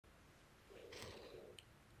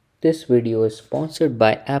This video is sponsored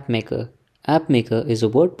by AppMaker. AppMaker is a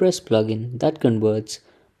WordPress plugin that converts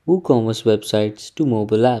WooCommerce websites to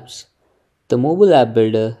mobile apps. The mobile app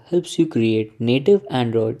builder helps you create native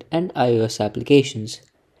Android and iOS applications.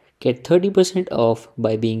 Get 30% off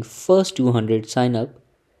by being first 200 sign up.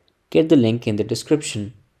 Get the link in the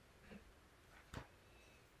description.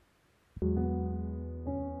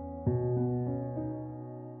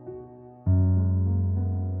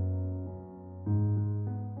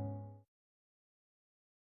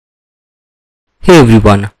 Hey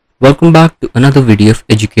everyone, welcome back to another video of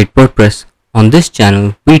Educate WordPress. On this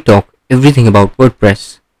channel, we talk everything about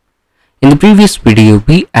WordPress. In the previous video,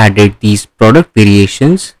 we added these product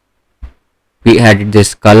variations. We added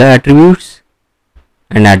this color attributes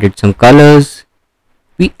and added some colors.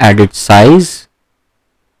 We added size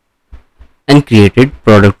and created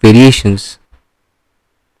product variations.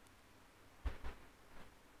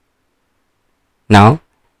 Now,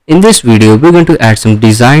 in this video, we're going to add some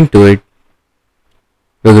design to it.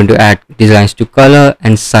 We're going to add designs to color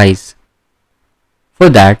and size. For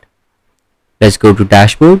that, let's go to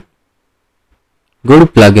dashboard, go to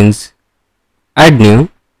plugins, add new,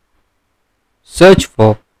 search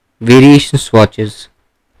for variation swatches.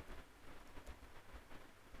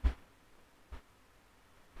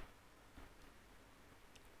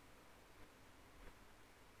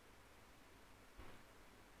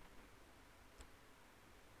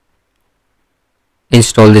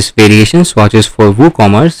 Install this variation swatches for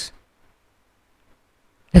WooCommerce.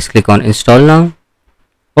 Let's click on install now.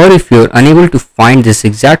 Or if you're unable to find this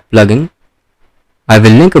exact plugin, I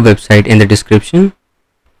will link a website in the description.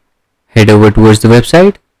 Head over towards the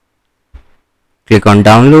website, click on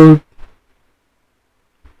download,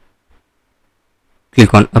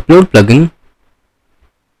 click on upload plugin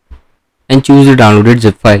and choose the downloaded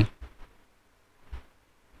zip file,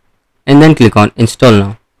 and then click on install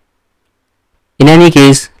now. In any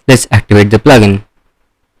case, let's activate the plugin.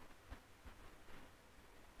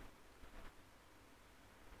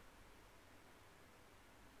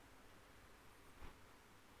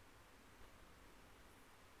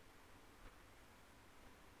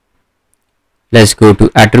 Let's go to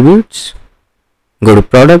attributes, go to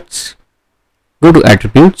products, go to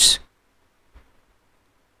attributes,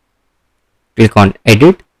 click on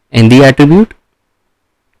edit in the attribute.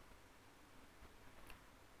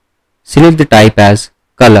 Select the type as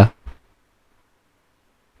color.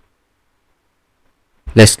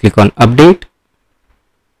 Let's click on update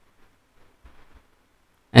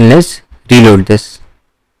and let's reload this.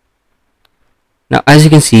 Now as you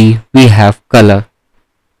can see, we have color,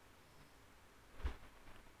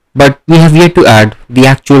 but we have yet to add the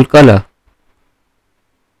actual color.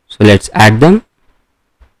 So let's add them.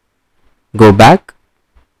 Go back.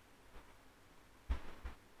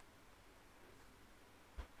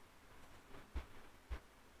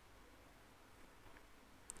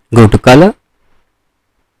 Go to color,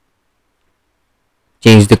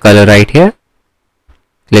 change the color right here,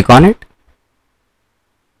 click on it,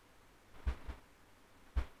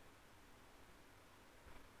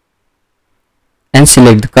 and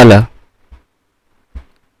select the color.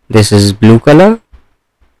 This is blue color.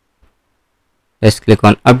 Let's click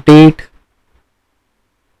on update.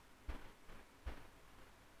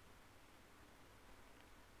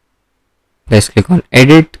 Let's click on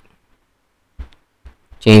edit.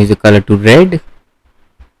 Change the color to red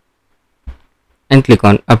and click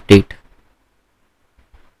on update.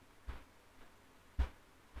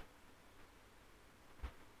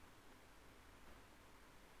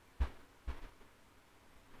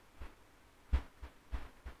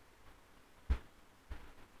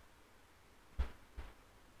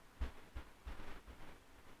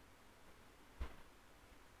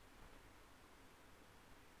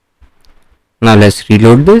 Now let's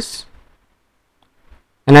reload this.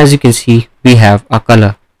 And as you can see, we have a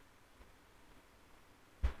color.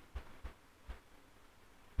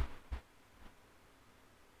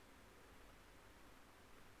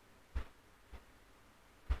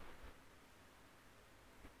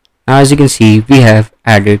 Now as you can see, we have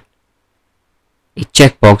added a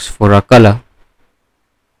checkbox for our color.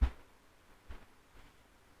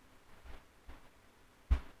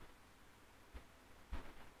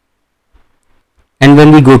 And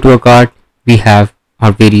when we go to a cart, we have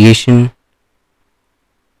our variation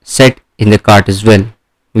set in the cart as well.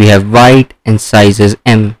 We have white and size as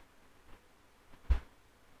M.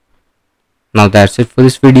 Now that's it for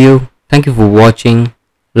this video. Thank you for watching.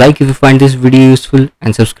 Like if you find this video useful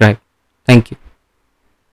and subscribe. Thank you.